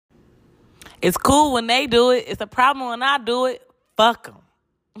It's cool when they do it. It's a problem when I do it. Fuck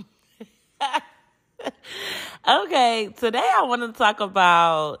them. Okay, today I want to talk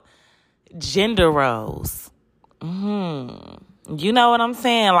about gender roles. You know what I'm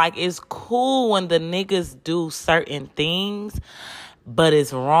saying? Like, it's cool when the niggas do certain things, but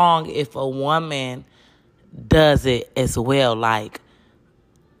it's wrong if a woman does it as well. Like,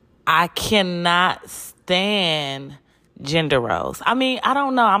 I cannot stand gender roles. I mean, I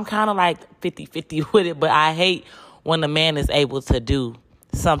don't know. I'm kind of like 50-50 with it, but I hate when a man is able to do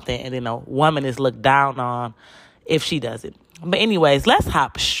something and then a woman is looked down on if she does it. But anyways, let's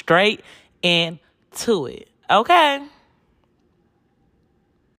hop straight into it, okay?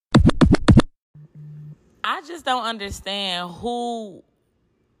 I just don't understand who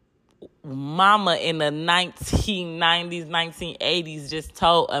mama in the 1990s, 1980s just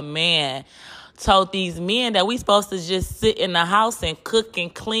told these men that we supposed to just sit in the house and cook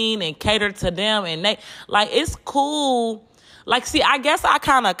and clean and cater to them. And they, like, it's cool. Like, see, I guess I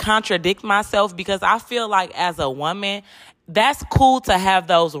kind of contradict myself because I feel like as a woman, that's cool to have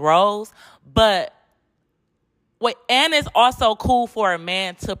those roles. But and it's also cool for a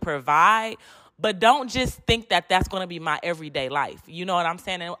man to provide. But don't just think that that's going to be my everyday life. You know what I'm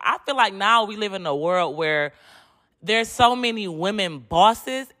saying? And I feel like now we live in a world where there's so many women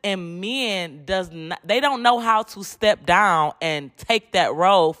bosses and men they don't know how to step down and take that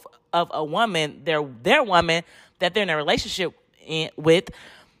role of a woman, their woman that they're in a relationship with.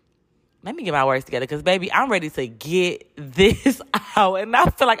 Let me get my words together because, baby, I'm ready to get this out. And I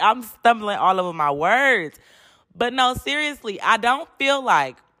feel like I'm stumbling all over my words. But no, seriously, I don't feel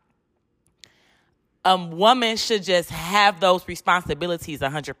like a woman should just have those responsibilities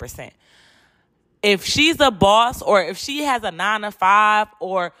 100%. If she's a boss or if she has a 9-to-5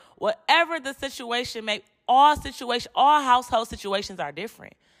 or whatever the situation may, all household situations are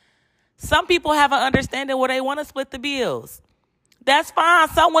different. Some people have an understanding where they want to split the bills. That's fine.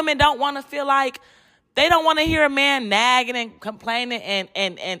 Some women don't want to feel like they don't want to hear a man nagging and complaining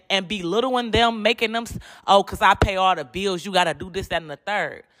and belittling them, making them, because I pay all the bills, you got to do this, that, and the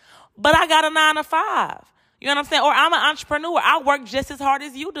third. But I got a 9-to-5. You know what I'm saying? Or I'm an entrepreneur. I work just as hard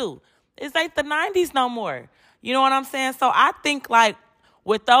as you do. It's ain't the 90s no more. You know what I'm saying? So I think, like,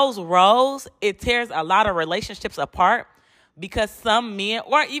 with those roles, it tears a lot of relationships apart because some men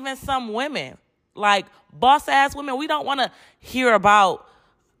or even some women, like boss-ass women, we don't want to hear about,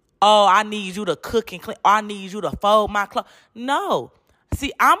 oh, I need you to cook and clean. Or I need you to fold my clothes. No.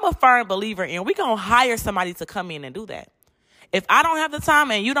 See, I'm a firm believer in we're going to hire somebody to come in and do that. If I don't have the time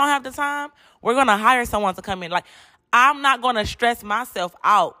and you don't have the time, we're going to hire someone to come in. Like, I'm not going to stress myself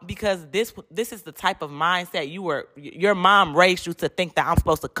out because this is the type of mindset your mom raised you to think that I'm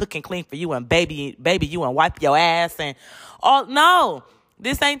supposed to cook and clean for you and baby you and wipe your ass and all. No,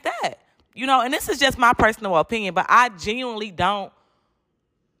 this ain't that. You know, and this is just my personal opinion, but I genuinely don't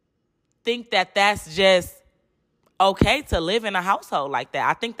think that that's just okay to live in a household like that.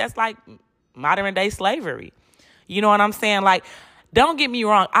 I think that's like modern day slavery. You know what I'm saying? Like, don't get me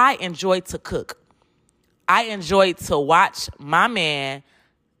wrong. I enjoy to cook. I enjoy to watch my man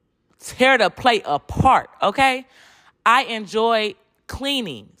tear the plate apart, okay? I enjoy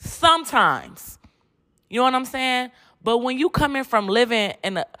cleaning sometimes. You know what I'm saying? But when you come in from living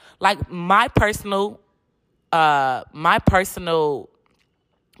in my personal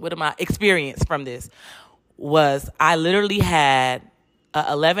experience from this was I literally had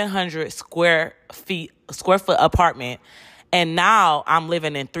a 1,100 square foot apartment, and now I'm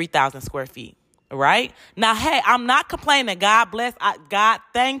living in 3,000 square feet. Right? Now, hey, I'm not complaining. God bless. God,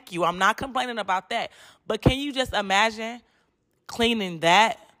 thank you. I'm not complaining about that. But can you just imagine cleaning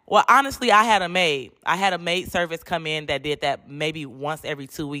that? Well, honestly, I had a maid. I had a maid service come in that did that maybe once every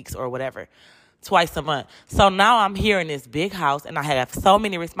 2 weeks or whatever, twice a month. So now I'm here in this big house and I have so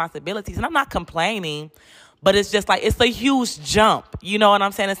many responsibilities, and I'm not complaining. But it's just like, it's a huge jump. You know what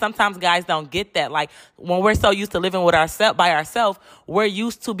I'm saying? And sometimes guys don't get that. Like, when we're so used to living with by ourselves, we're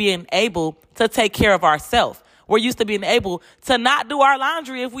used to being able to take care of ourselves. We're used to being able to not do our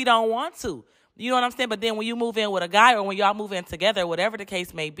laundry if we don't want to. You know what I'm saying? But then when you move in with a guy or when y'all move in together, whatever the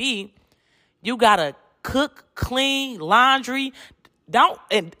case may be, you got to cook, clean, laundry. Don't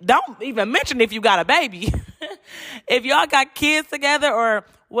even mention if you got a baby. If y'all got kids together or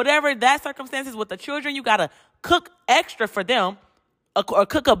whatever that circumstances with the children, you got to cook extra for them or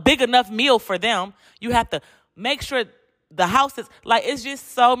cook a big enough meal for them. You have to make sure the house is, like, it's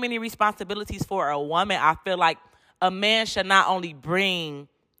just so many responsibilities for a woman. I feel like a man should not only bring,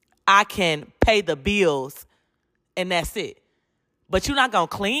 I can pay the bills and that's it. But you're not going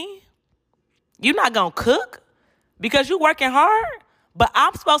to clean? You're not going to cook? Because you're working hard? But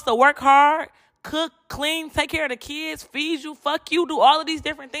I'm supposed to work hard, cook, clean, take care of the kids, feed you, fuck you, do all of these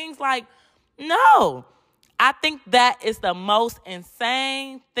different things. Like, no. I think that is the most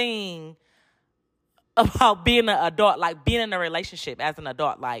insane thing about being an adult, like being in a relationship as an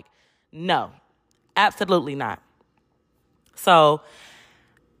adult. Like, no, absolutely not. So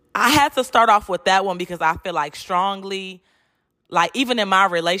I had to start off with that one because I feel like strongly, like even in my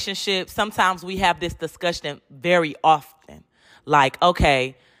relationship, sometimes we have this discussion very often. Like,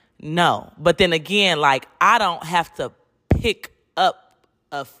 okay, no. But then again, like I don't have to pick up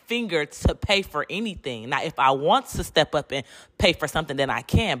a finger to pay for anything. Now, if I want to step up and pay for something, then I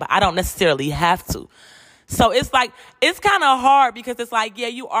can, but I don't necessarily have to. So it's like, it's kind of hard because it's like, yeah,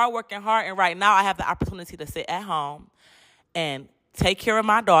 you are working hard. And right now I have the opportunity to sit at home and take care of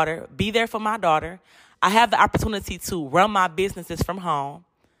my daughter, be there for my daughter. I have the opportunity to run my businesses from home,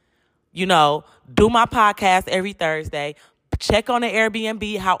 you know, do my podcast every Thursday, check on the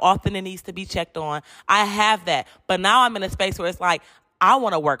Airbnb how often it needs to be checked on. I have that. But now I'm in a space where it's like, I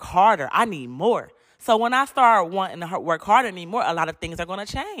want to work harder. I need more. So when I start wanting to work harder and need more, a lot of things are going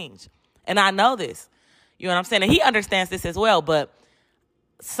to change. And I know this. You know what I'm saying? And he understands this as well. But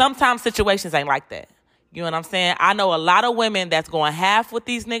sometimes situations ain't like that. You know what I'm saying? I know a lot of women that's going half with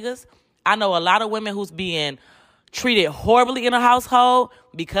these niggas. I know a lot of women who's being treated horribly in a household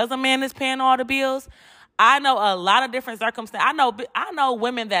because a man is paying all the bills. I know a lot of different circumstances. I know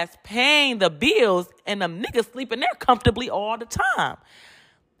women that's paying the bills and them niggas sleeping there comfortably all the time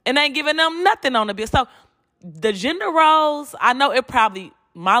and ain't giving them nothing on the bill. So the gender roles, I know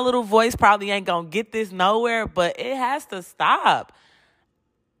my little voice probably ain't gonna get this nowhere, but it has to stop.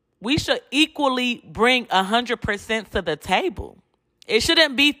 We should equally bring 100% to the table. It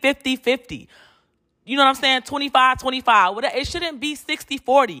shouldn't be 50-50. You know what I'm saying? 25-25. Whatever. It shouldn't be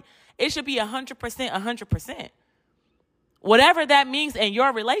 60-40. It should be 100%, 100%. Whatever that means in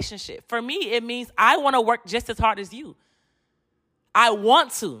your relationship. For me, it means I want to work just as hard as you. I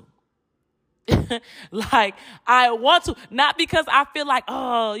want to. Like, I want to. Not because I feel like,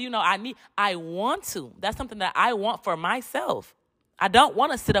 I want to. That's something that I want for myself. I don't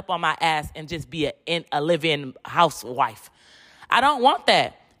want to sit up on my ass and just be a live-in housewife. I don't want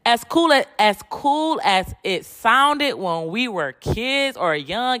that. As cool as it sounded when we were kids or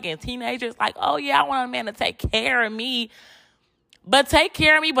young and teenagers, like, oh yeah, I want a man to take care of me. But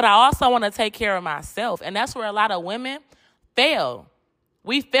I also want to take care of myself. And that's where a lot of women fail.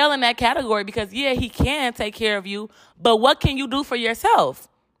 We fail in that category because, yeah, he can take care of you, but what can you do for yourself?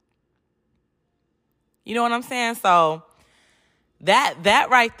 You know what I'm saying? So that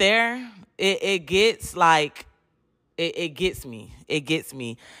right there, it gets like, it gets me. It gets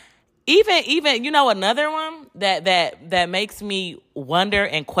me. Even another one that makes me wonder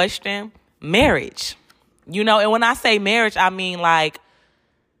and question marriage. And when I say marriage, I mean like,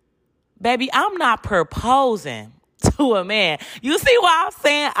 baby, I'm not proposing to a man. You see why I'm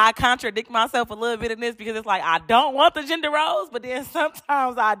saying I contradict myself a little bit in this? Because it's like, I don't want the gender roles, but then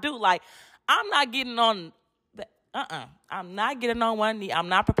sometimes I do. Like, I'm not getting on I'm not getting on one knee. I'm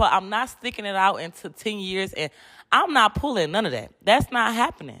not sticking it out into 10 years, and I'm not pulling none of that. That's not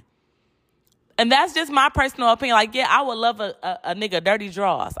happening. And that's just my personal opinion. Like, yeah, I would love a nigga dirty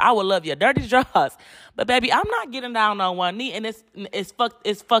draws. I would love your dirty draws. But baby, I'm not getting down on one knee, and it's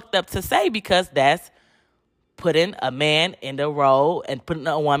fucked up to say because that's putting a man in the role and putting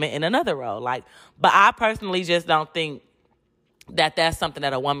a woman in another role. Like, but I personally just don't think that that's something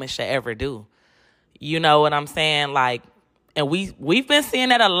that a woman should ever do. You know what I'm saying? Like, and we've been seeing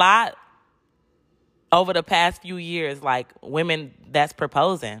that a lot over the past few years, like women that's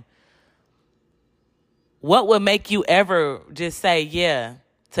proposing. What would make you ever just say, yeah,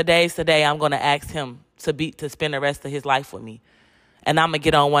 today's today, I'm going to ask him to spend the rest of his life with me, and I'm going to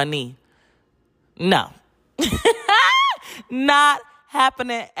get on one knee? No. Not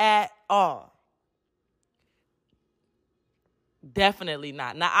happening at all. Definitely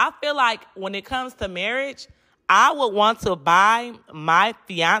not. Now, I feel like when it comes to marriage, I would want to buy my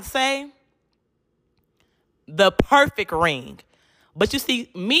fiance the perfect ring. But you see,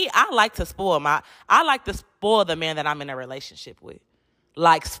 me, I like to spoil the man that I'm in a relationship with.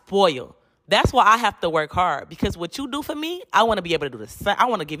 Like, spoil. That's why I have to work hard. Because what you do for me, I want to be able to do the same. I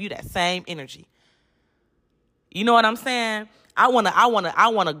want to give you that same energy. You know what I'm saying? I want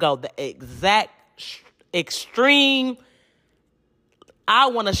to go the exact extreme. I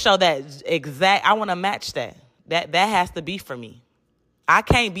want to show that exact. I want to match that. That has to be for me. I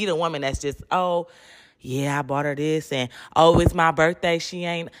can't be the woman that's just, oh, yeah, I bought her this, and oh, it's my birthday. She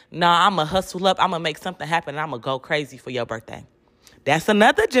ain't. No, I'm going to hustle up. I'm going to make something happen, and I'm going to go crazy for your birthday. That's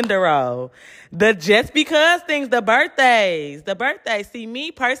another gender role. The just because things, the birthdays. See,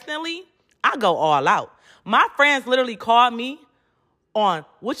 me personally, I go all out. My friends literally call me on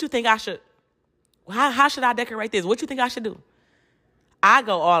what you think I should, how should I decorate this? What you think I should do? I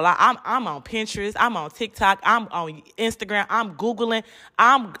go all out. I'm on Pinterest. I'm on TikTok. I'm on Instagram. I'm Googling.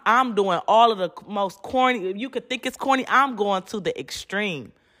 I'm doing all of the most corny. If you could think it's corny, I'm going to the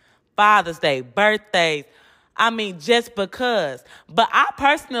extreme. Father's Day, birthdays. I mean, just because. But I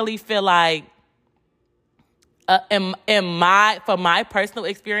personally feel like, for my personal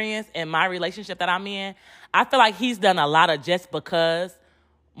experience in my relationship that I'm in, I feel like he's done a lot of just because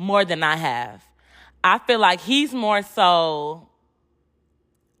more than I have. I feel like he's more so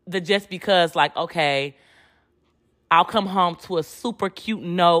the just because, like, okay, I'll come home to a super cute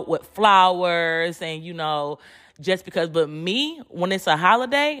note with flowers and, just because. But me, when it's a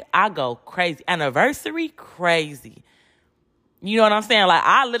holiday, I go crazy. Anniversary, crazy. You know what I'm saying? Like,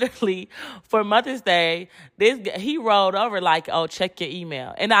 I literally, for Mother's Day, he rolled over like, oh, check your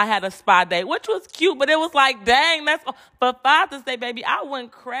email. And I had a spa day, which was cute, but it was like, dang, for Father's Day, baby, I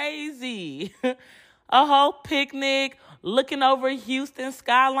went crazy. A whole picnic, looking over Houston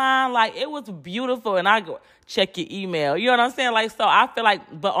skyline. Like, it was beautiful. And I go, check your email. You know what I'm saying? Like, so I feel like,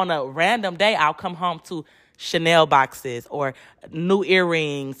 but on a random day, I'll come home to Chanel boxes or new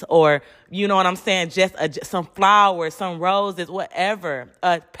earrings or, you know what I'm saying, just some flowers, some roses, whatever.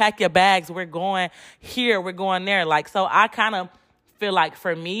 Pack your bags. We're going here. We're going there. Like, so I kind of feel like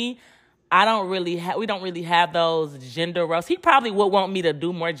for me, we don't really have those gender roles. He probably would want me to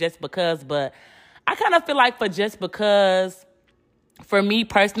do more just because, but I kind of feel like for just because, for me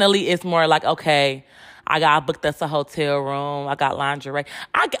personally, it's more like, okay, I got booked us a hotel room. I got lingerie.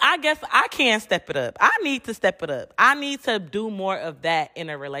 I guess I can step it up. I need to step it up. I need to do more of that in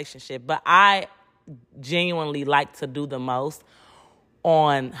a relationship. But I genuinely like to do the most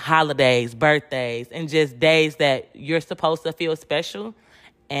on holidays, birthdays, and just days that you're supposed to feel special.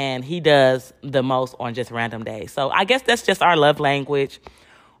 And he does the most on just random days. So I guess that's just our love language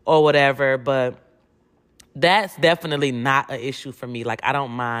or whatever. But that's definitely not an issue for me. Like, I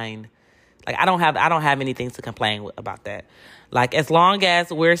don't mind. Like, I don't have anything to complain about that. Like, as long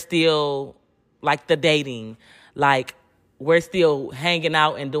as we're still, like, the dating, like, we're still hanging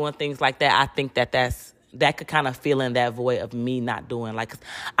out and doing things like that, I think that could kind of fill in that void of me not doing. Like,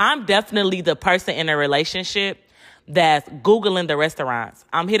 I'm definitely the person in a relationship that's Googling the restaurants.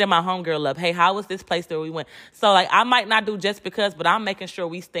 I'm hitting my homegirl up. Hey, how was this place that we went? So, like, I might not do just because, but I'm making sure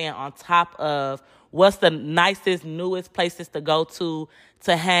we stay on top of what's the nicest, newest places to go to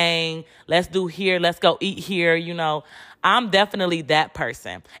hang. Let's do here. Let's go eat here. I'm definitely that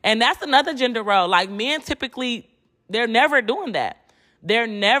person. And that's another gender role. Like, men typically, they're never doing that. They're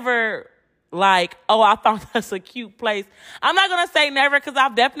never like, oh, I found us a cute place. I'm not going to say never because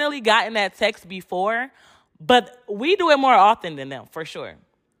I've definitely gotten that text before, but we do it more often than them, for sure.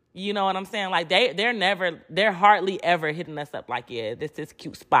 You know what I'm saying? Like, they're hardly ever hitting us up like, yeah, this is a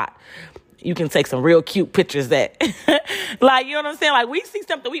cute spot. You can take some real cute pictures at. Like, you know what I'm saying? Like, we see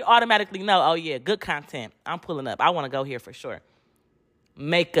something, we automatically know, oh, yeah, good content. I'm pulling up. I want to go here for sure.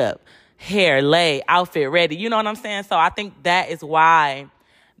 Makeup, hair, lay, outfit ready. You know what I'm saying? So I think that is why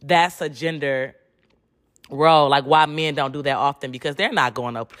that's a gender role, like why men don't do that often, because they're not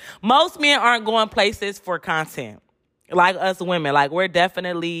going up. Most men aren't going places for content. Like us women, like we're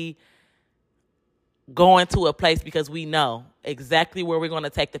definitely going to a place because we know exactly where we're going to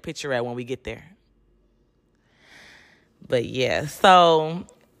take the picture at when we get there. But yeah, so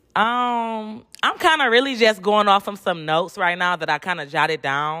I'm kind of really just going off of some notes right now that I kind of jotted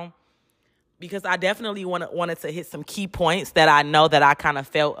down because I definitely wanted to hit some key points that I know that I kind of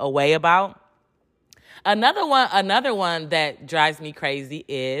felt a way about. Another one that drives me crazy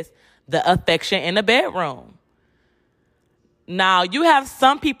is the affection in the bedroom. Now, you have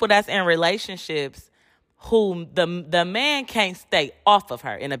some people that's in relationships who the man can't stay off of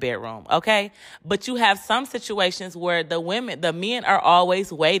her in a bedroom, okay? But you have some situations where the men are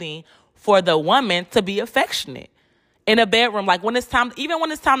always waiting for the woman to be affectionate in a bedroom. Like even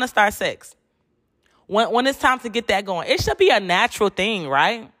when it's time to start sex, when it's time to get that going, it should be a natural thing,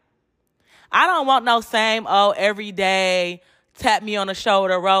 right? I don't want no same, every day, tap me on the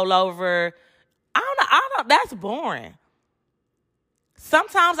shoulder, roll over. I don't, that's boring.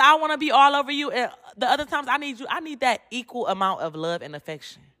 Sometimes I want to be all over you, and the other times I need that equal amount of love and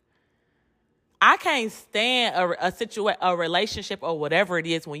affection. I can't stand a relationship or whatever it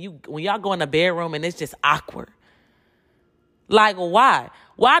is when y'all go in the bedroom and it's just awkward. Like, why?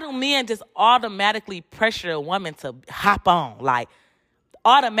 Why do men just automatically pressure a woman to hop on? Like,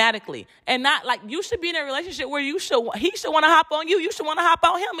 automatically. And not like, you should be in a relationship where he should want to hop on you. You should want to hop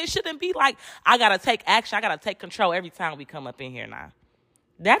on him. It shouldn't be like, I got to take action. I got to take control every time we come up in here now.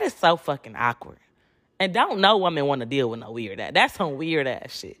 That is so fucking awkward. And don't no woman want to deal with no weird ass. That's some weird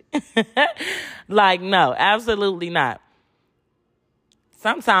ass shit. Like, no, absolutely not.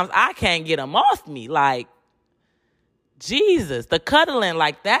 Sometimes I can't get them off me. Like, Jesus, the cuddling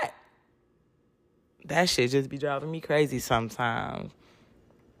like that. That shit just be driving me crazy sometimes.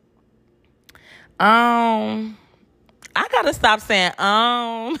 I gotta stop saying,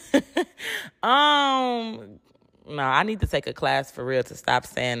 No, I need to take a class for real to stop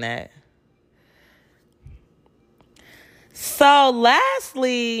saying that. So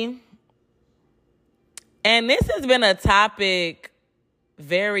lastly, and this has been a topic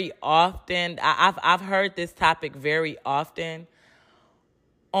very often. I've heard this topic very often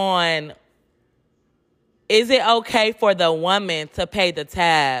on, is it okay for the woman to pay the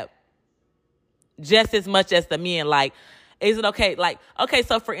tab just as much as the men? Like, is it okay? Like, okay,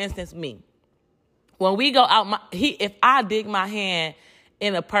 so for instance, me. When we go out, if I dig my hand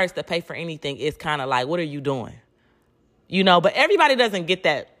in a purse to pay for anything, it's kind of like, what are you doing? You know, but everybody doesn't get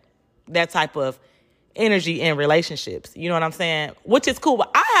that type of energy in relationships. You know what I'm saying? Which is cool.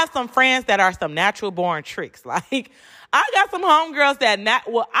 But I have some friends that are some natural born tricks. Like, I got some homegirls that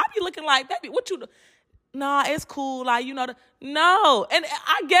I be looking like, baby, what you do? Nah, it's cool. Like, you know, no. And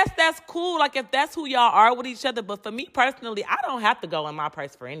I guess that's cool. Like, if that's who y'all are with each other. But for me personally, I don't have to go in my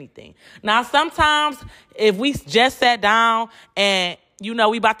purse for anything. Now, sometimes if we just sat down and, you know,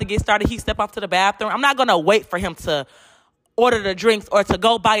 we about to get started, he step off to the bathroom, I'm not going to wait for him to order the drinks or to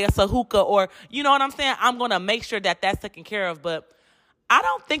go buy us a hookah or, you know what I'm saying? I'm going to make sure that that's taken care of. But I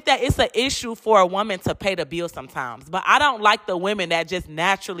don't think that it's an issue for a woman to pay the bill sometimes. But I don't like the women that just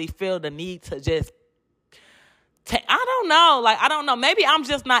naturally feel the need to just I don't know. Like, I don't know. Maybe I'm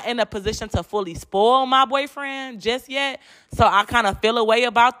just not in a position to fully spoil my boyfriend just yet. So I kind of feel a way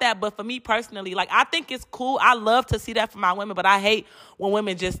about that. But for me personally, like, I think it's cool. I love to see that for my women. But I hate when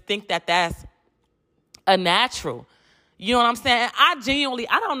women just think that that's a natural. You know what I'm saying? I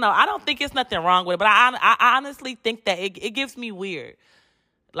don't know. I don't think it's nothing wrong with it. But I honestly think that it gives me weird.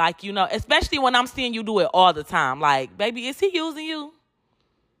 Like, you know, especially when I'm seeing you do it all the time. Like, baby, is he using you?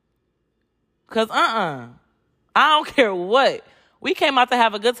 Because, I don't care what. We came out to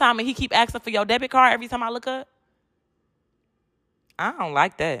have a good time and he keep asking for your debit card every time I look up. I don't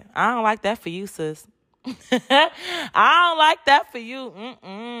like that. I don't like that for you, sis. I don't like that for you.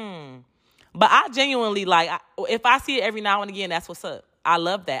 But I genuinely if I see it every now and again, that's what's up. I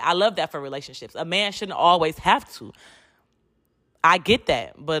love that. I love that for relationships. A man shouldn't always have to. I get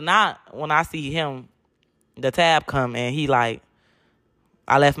that. But not when I see him, the tab come and he like,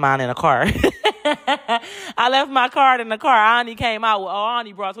 I left mine in a car. I left my card in the car. I only came out with, I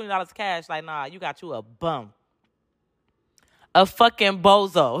only brought $20 cash. Like, nah, you got you a bum. A fucking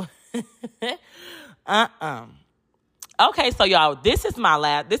bozo. Okay, so y'all, this is my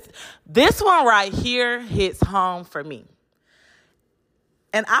last. This one right here hits home for me.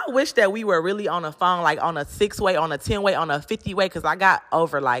 And I wish that we were really on a phone, like on a 6-way, on a 10-way, on a 50-way, because I got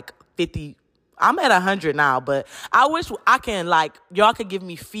over like 50. I'm at 100 now, but I wish I can, like, y'all could give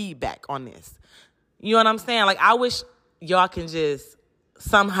me feedback on this. You know what I'm saying? Like, I wish y'all can just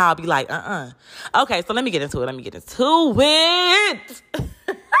somehow be like, Okay, so let me get into it.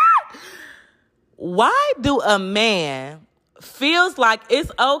 Why do a man feels like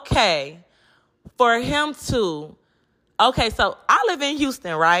it's okay for him to... Okay, so I live in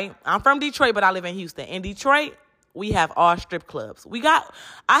Houston, right? I'm from Detroit, but I live in Houston. In Detroit, we have all strip clubs. I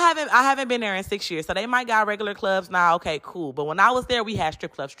haven't been there in 6 years, so they might got regular clubs now. Okay, cool. But when I was there, we had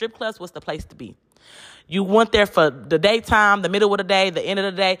strip clubs. Strip clubs was the place to be. You went there for the daytime, the middle of the day, the end of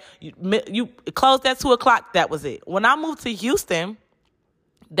the day. You closed at 2:00. That was it. When I moved to Houston,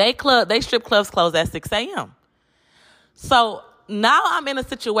 they strip clubs closed at 6 a.m. So now I'm in a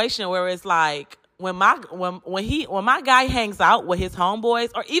situation where it's like when my guy hangs out with his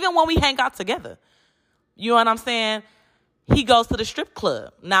homeboys, or even when we hang out together, you know what I'm saying? He goes to the strip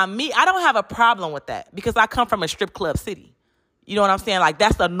club. Now, me, I don't have a problem with that because I come from a strip club city. You know what I'm saying? Like,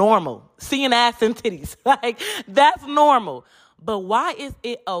 that's a normal. Seeing ass and titties. Like, that's normal. But why is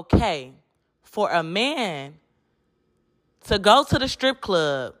it okay for a man to go to the strip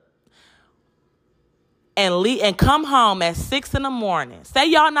club and leave and come home at 6 a.m?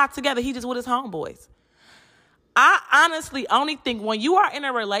 Say y'all not together. He just with his homeboys. I honestly only think when you are in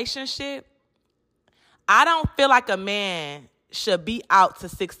a relationship, I don't feel like a man should be out to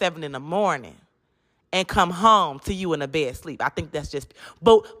 6, 7 in the morning and come home to you in a bed sleep. I think that's just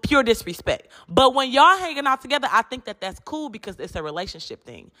pure disrespect. But when y'all hanging out together, I think that that's cool because it's a relationship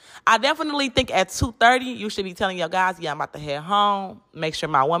thing. I definitely think at 2:30, you should be telling your guys, yeah, I'm about to head home. Make sure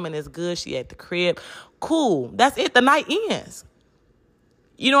my woman is good. She at the crib. Cool. That's it. The night ends.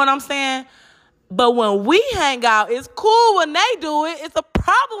 You know what I'm saying? But when we hang out, it's cool when they do it. It's a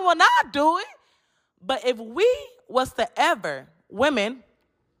problem when I do it. But if women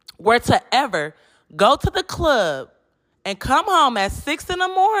were to ever go to the club and come home at 6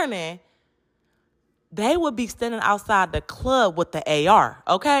 a.m, they would be standing outside the club with the AR,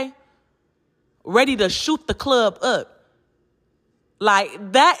 okay? Ready to shoot the club up.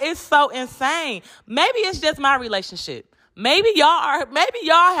 Like, that is so insane. Maybe it's just my relationship. Maybe y'all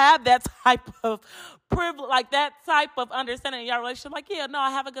have that type of privilege, like that type of understanding in your relationship. Like, yeah, no,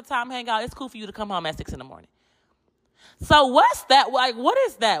 I have a good time, hang out. It's cool for you to come home at 6 a.m. So what's that? Like, what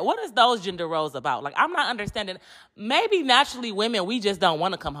is that? What is those gender roles about? Like, I'm not understanding. Maybe naturally women, we just don't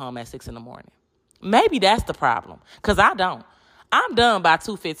want to come home at 6 a.m. Maybe that's the problem. Because I don't. I'm done by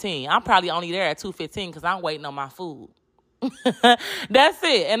 2:15. I'm probably only there at 2:15 because I'm waiting on my food. That's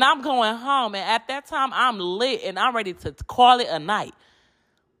it. And I'm going home. And at that time, I'm lit and I'm ready to call it a night.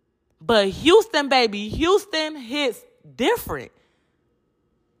 But Houston, baby, Houston hits different.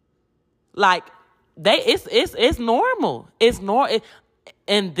 Like, it's normal.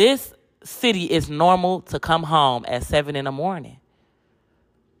 In this city, it's normal to come home at 7 a.m.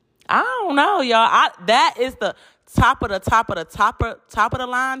 I don't know, y'all. That is the top of the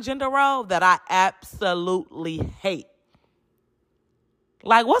line gender role that I absolutely hate.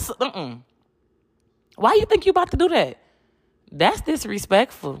 Like, why you think you about to do that? That's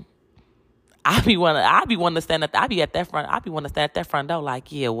disrespectful. I be wanting to stand at that front door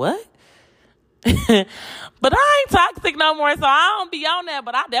like, yeah, what? But I ain't toxic no more, so I don't be on that.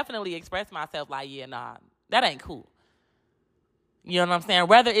 But I definitely express myself like, yeah, nah, that ain't cool. You know what I'm saying?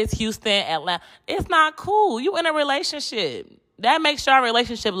 Whether it's Houston, Atlanta, it's not cool. You in a relationship. That makes your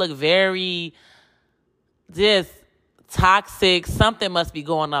relationship look very just toxic. Something must be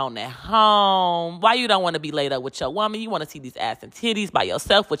going on at home. Why you don't want to be laid up with your woman? You want to see these ass and titties by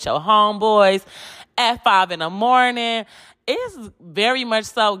yourself with your homeboys at 5 a.m. It's very much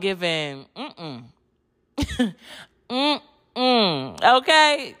so giving,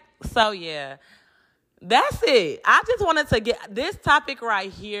 okay? So, yeah. That's it. I just wanted to get this topic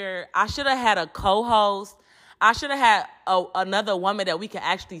right here. I should have had a co-host. I should have had another woman that we can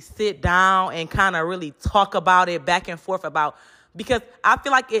actually sit down and kind of really talk about it back and forth about, because I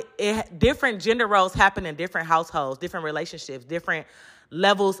feel like it different gender roles happen in different households, different relationships, different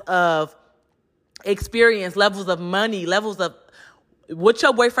levels of experience, levels of money, levels of what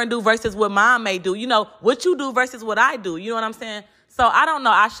your boyfriend do versus what mom may do. You know, what you do versus what I do. You know what I'm saying? So I don't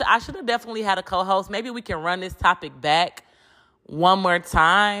know. I should have definitely had a co-host. Maybe we can run this topic back one more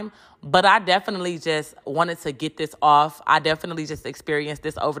time. But I definitely just wanted to get this off. I definitely just experienced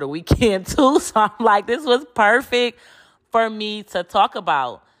this over the weekend too. So I'm like, this was perfect for me to talk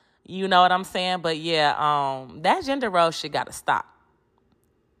about. You know what I'm saying? But yeah, that gender role shit got to stop.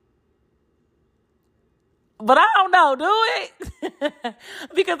 But I don't know, do it?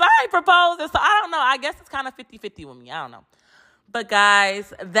 Because I ain't proposed. So I don't know. I guess it's kind of 50-50 with me. I don't know. But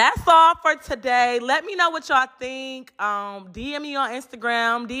guys, that's all for today. Let me know what y'all think. DM me on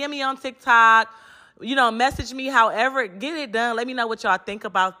Instagram. DM me on TikTok. You know, message me, however. Get it done. Let me know what y'all think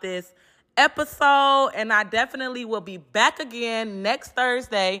about this episode. And I definitely will be back again next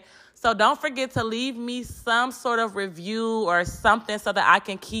Thursday. So don't forget to leave me some sort of review or something so that I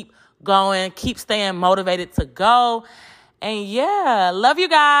can keep going, keep staying motivated to go. And yeah, love you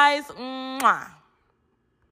guys. Mwah.